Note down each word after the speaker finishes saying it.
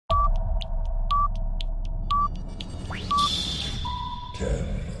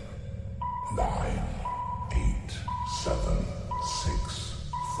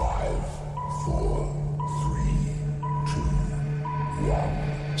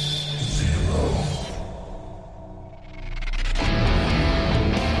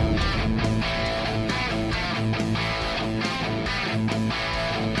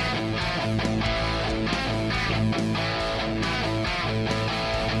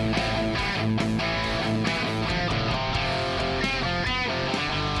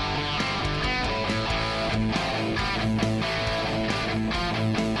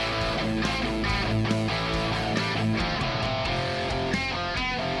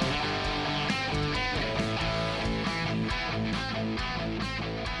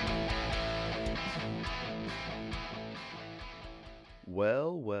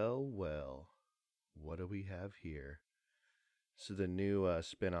Well. What do we have here? So the new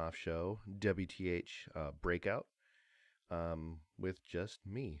spin-off show, WTH Breakout, with just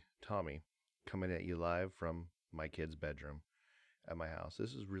me, Tommy, coming at you live from my kid's bedroom at my house.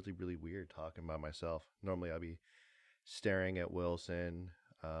 This is really, really weird talking by myself. Normally I'll be staring at Wilson,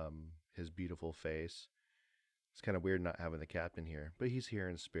 his beautiful face. It's kind of weird not having the captain here, but he's here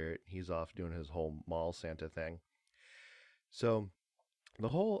in spirit. He's off doing his whole mall Santa thing. So the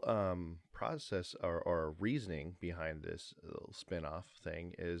whole process or reasoning behind this little spin-off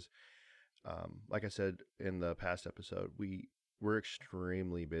thing is, like I said in the past episode, we're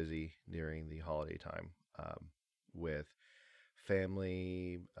extremely busy during the holiday time, with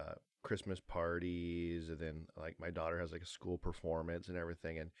family, Christmas parties, and then like my daughter has like a school performance and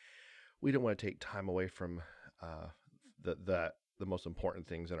everything, and we don't want to take time away from uh, the most important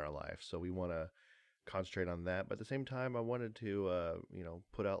things in our life. So we want to concentrate on that. But at the same time, I wanted to,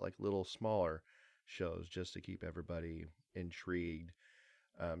 put out like little smaller shows just to keep everybody intrigued.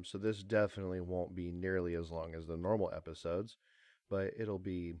 So this definitely won't be nearly as long as the normal episodes, but it'll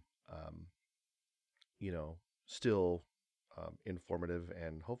be, um, you know, still informative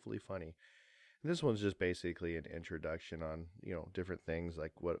and hopefully funny. And this one's just basically an introduction on, different things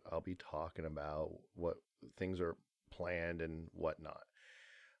like what I'll be talking about, what things are planned and whatnot.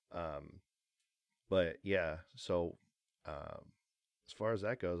 Um, But yeah, so as far as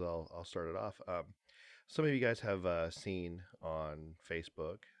that goes, I'll start it off. Some of you guys have seen on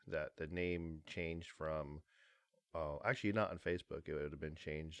Facebook that the name changed from. Oh, actually, not on Facebook. It would have been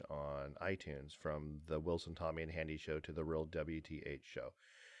changed on iTunes from the Wilson, Tommy, and Handy show to the Real WTH show.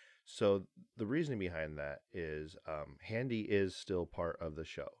 So the reasoning behind that is Handy is still part of the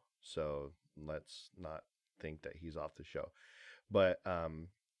show. So let's not think that he's off the show. But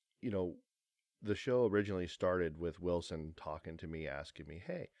you know, the show originally started with Wilson talking to me, asking me,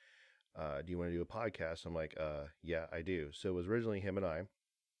 "Hey, do you want to do a podcast?" I'm like, "Yeah, I do." So it was originally him and I,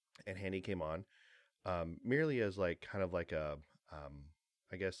 and Handy came on, merely as like kind of like um,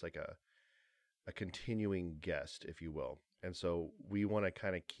 I guess like a continuing guest, if you will. And so we want to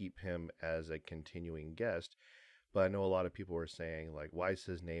kind of keep him as a continuing guest. But I know a lot of people were saying like, "Why is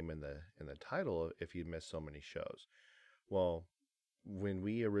his name in the title if you missed so many shows?" Well, when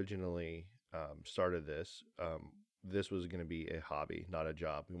we originally started this, this was going to be a hobby, not a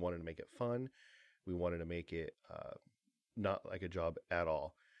job. We wanted to make it fun. We wanted to make it not like a job at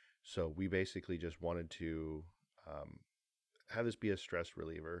all. So we basically just wanted to um, have this be a stress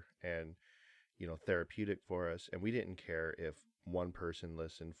reliever and therapeutic for us. And we didn't care if one person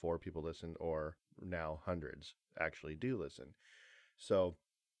listened, four people listened, or now hundreds actually do listen. So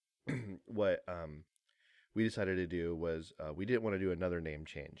what we decided to do was we didn't want to do another name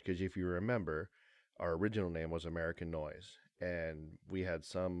change because if you remember, our original name was American Noise, and we had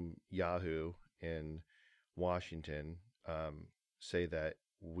some Yahoo in Washington say that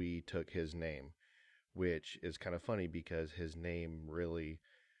we took his name, which is kind of funny because his name really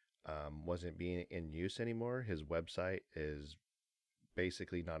wasn't being in use anymore. His website is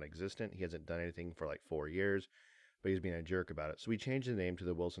basically non-existent. He hasn't done anything for like 4 years, but he's being a jerk about it. So we changed the name to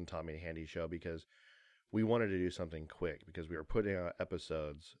the Wilson, Tommy, and Handy Show because we wanted to do something quick because we were putting out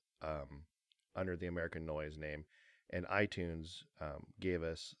episodes under the American Noise name, and iTunes gave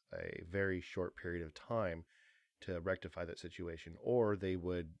us a very short period of time to rectify that situation, or they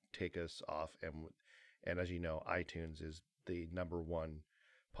would take us off. And as you know, iTunes is the number one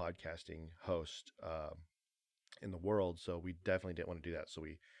podcasting host in the world, so we definitely didn't want to do that. So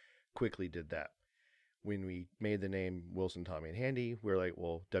we quickly did that. When we made the name Wilson, Tommy, and Handy, we were like,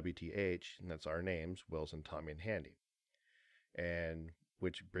 well, WTH, and that's our names, Wilson, Tommy, and Handy. And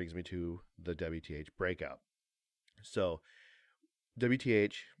which brings me to the WTH Breakout. So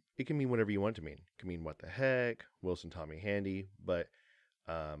WTH, it can mean whatever you want it to mean. It can mean what the heck, Wilson, Tommy, Handy, but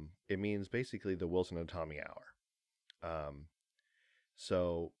it means basically the Wilson and Tommy hour. Um,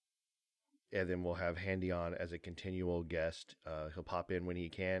 so, and then we'll have Handy on as a continual guest. He'll pop in when he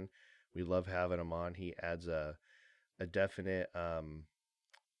can. We love having him on. He adds a definite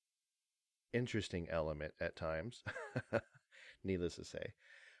interesting element at times, needless to say.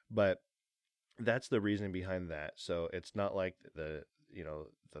 But that's the reason behind that. So it's not like the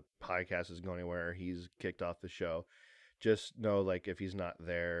podcast is going anywhere. He's kicked off the show. Just know, like, if he's not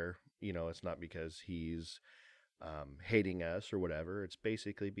there, it's not because he's hating us or whatever. It's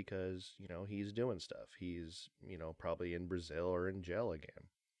basically because he's doing stuff. He's probably in Brazil or in jail again.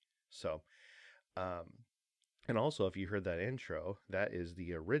 So, and also, if you heard that intro, that is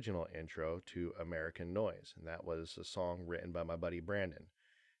the original intro to American Noise. And that was a song written by my buddy Brandon.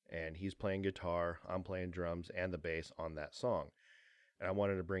 And he's playing guitar, I'm playing drums and the bass on that song. and I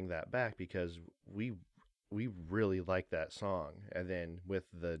wanted to bring that back because we we really like that song. And then with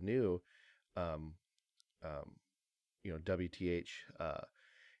the new um, um, WTH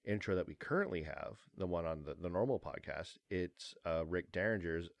intro that we currently have, the one on the normal podcast, it's Rick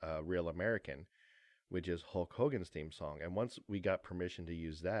Derringer's Real American, which is Hulk Hogan's theme song. And once we got permission to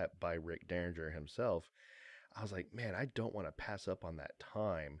use that by Rick Derringer himself, I was like, man, I don't want to pass up on that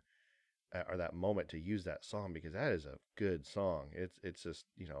time or that moment to use that song because that is a good song. It's just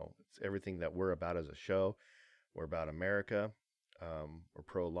it's everything that we're about as a show. We're about America. We're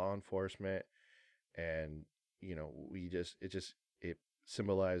pro law enforcement, and it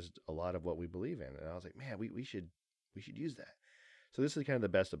symbolized a lot of what we believe in. And I was like, man, we should use that. So this is kind of the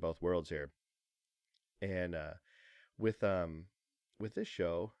best of both worlds here. And with with this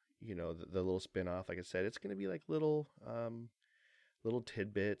show, the little spin-off, like I said, it's going to be like little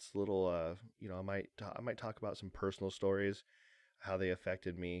tidbits, little I might talk about some personal stories, how they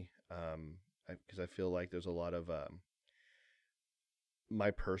affected me, because I feel like there's a lot of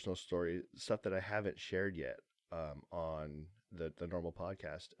my personal story stuff that I haven't shared yet on the normal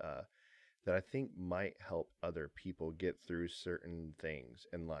podcast, that I think might help other people get through certain things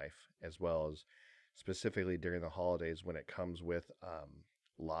in life, as well as specifically during the holidays when it comes with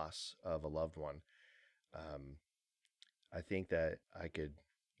loss of a loved one. Um, I think that I could,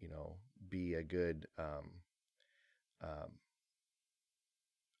 be a good, um,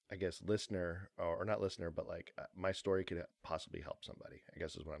 I guess, listener, or not listener, but like my story could possibly help somebody, I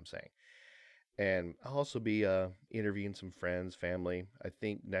guess is what I'm saying. And I'll also be interviewing some friends, family. I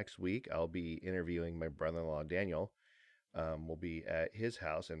think next week I'll be interviewing my brother in law, Daniel. We'll be at his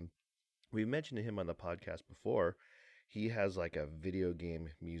house. And we mentioned to him on the podcast before, he has like a video game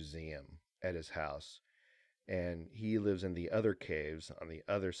museum at his house. And he lives in the other caves on the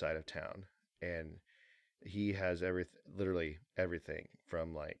other side of town. And he has everything, literally everything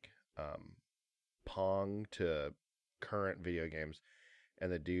from like Pong to current video games.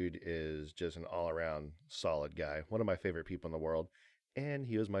 And the dude is just an all around solid guy, one of my favorite people in the world. And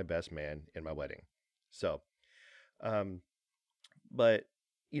he was my best man in my wedding. So, um, but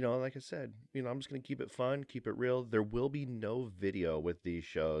like I said, I'm just going to keep it fun, keep it real. There will be no video with these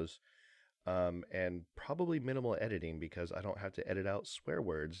shows, and probably minimal editing because I don't have to edit out swear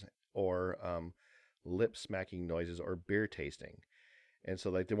words or lip smacking noises or beer tasting. And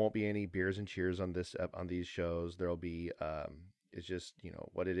so like there won't be any beers and cheers on this on these shows. There'll be it's just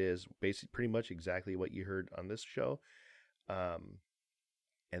what it is, basically pretty much exactly what you heard on this show. Um,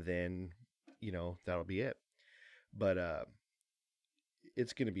 and then that'll be it. But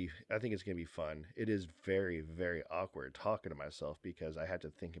it's gonna be I think it's gonna be fun. It is very, very awkward talking to myself because I had to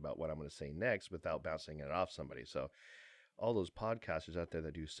think about what I'm gonna say next without bouncing it off somebody. So all those podcasters out there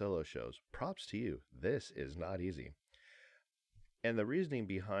that do solo shows, props to you. This is not easy. And the reasoning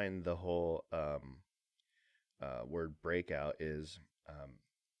behind the whole word breakout is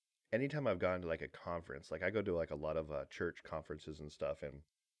anytime I've gone to like a conference, like I go to like a lot of church conferences and stuff, and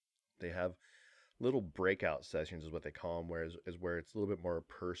they have little breakout sessions, is what they call them, where it's a little bit more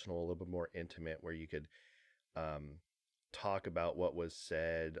personal, a little bit more intimate, where you could um, talk about what was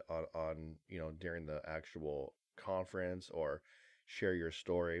said on during the actual conference or share your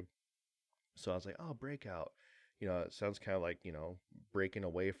story. So I was like, oh, breakout. It sounds kind of like, breaking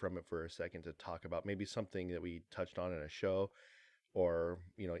away from it for a second to talk about maybe something that we touched on in a show or,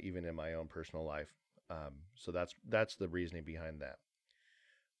 even in my own personal life. So that's the reasoning behind that.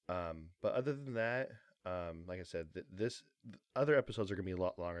 But other than that, like I said, other episodes are going to be a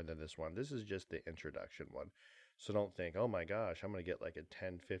lot longer than this one. This is just the introduction one. So don't think, oh my gosh, I'm going to get like a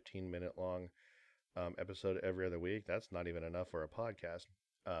 10, 15-minute long episode every other week. That's not even enough for a podcast.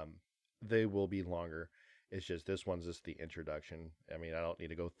 They will be longer. It's just this one's just the introduction. I mean, I don't need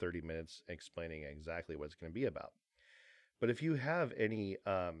to go 30 minutes explaining exactly what it's going to be about. But if you have any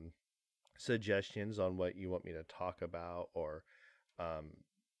suggestions on what you want me to talk about, or um,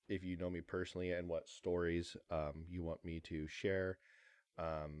 if you know me personally and what stories you want me to share,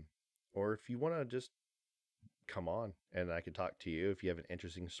 um, or if you want to just come on and I can talk to you, if you have an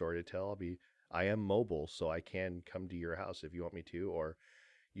interesting story to tell, I am mobile, so I can come to your house if you want me to, or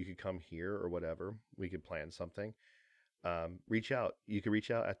you could come here or whatever. We could plan something. Reach out. You can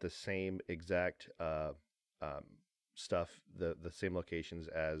reach out at the same exact um, stuff, the same locations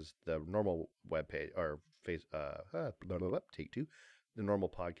as the normal webpage or take two, the normal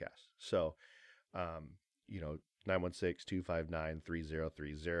podcast. So, um,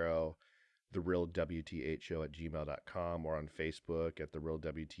 916-259-3030, the real WTH show at gmail.com, or on Facebook at the real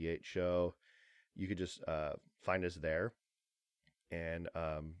WTH show. You could just find us there and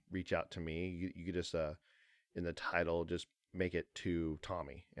reach out to me. You could just in the title just make it to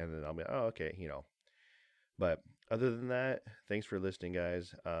Tommy, and then I'll be, oh, okay, But other than that, thanks for listening,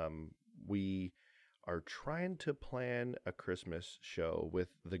 guys. We are trying to plan a Christmas show with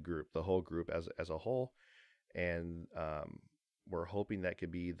the group, the whole group as a whole, and we're hoping that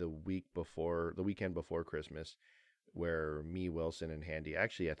could be the weekend before Christmas, where me, Wilson, and Handy.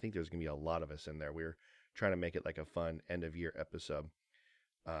 Actually, I think there's gonna be a lot of us in there. We're trying to make it like a fun end of year episode.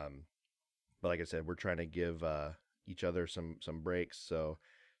 Um, but like I said, we're trying to give each other some breaks, so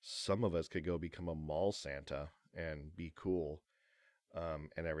some of us could go become a mall Santa and be cool,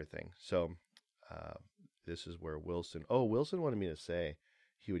 and everything. So uh, this is where Wilson. Oh, Wilson wanted me to say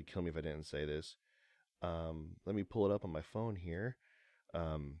he would kill me if I didn't say this. Let me pull it up on my phone here.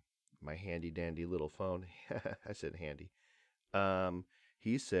 Um, my handy dandy little phone. I said handy. Um,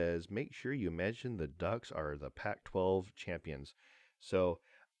 he says, make sure you mention the Ducks are the Pac 12 champions. So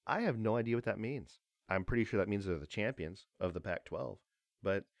I have no idea what that means. I'm pretty sure that means they're the champions of the Pac 12.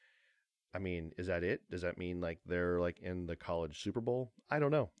 But I mean, is that it? Does that mean like they're like in the college Super Bowl? I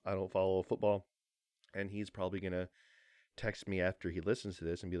don't know. I don't follow football. And he's probably going to text me after he listens to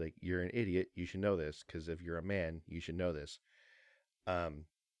this and be like, you're an idiot. You should know this. Because if you're a man, you should know this. Um,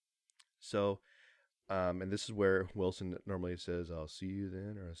 so and this is where Wilson normally says, I'll see you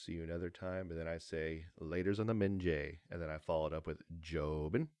then, or I'll see you another time. And then I say, later's on the Minjay. And then I follow it up with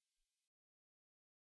Jobin.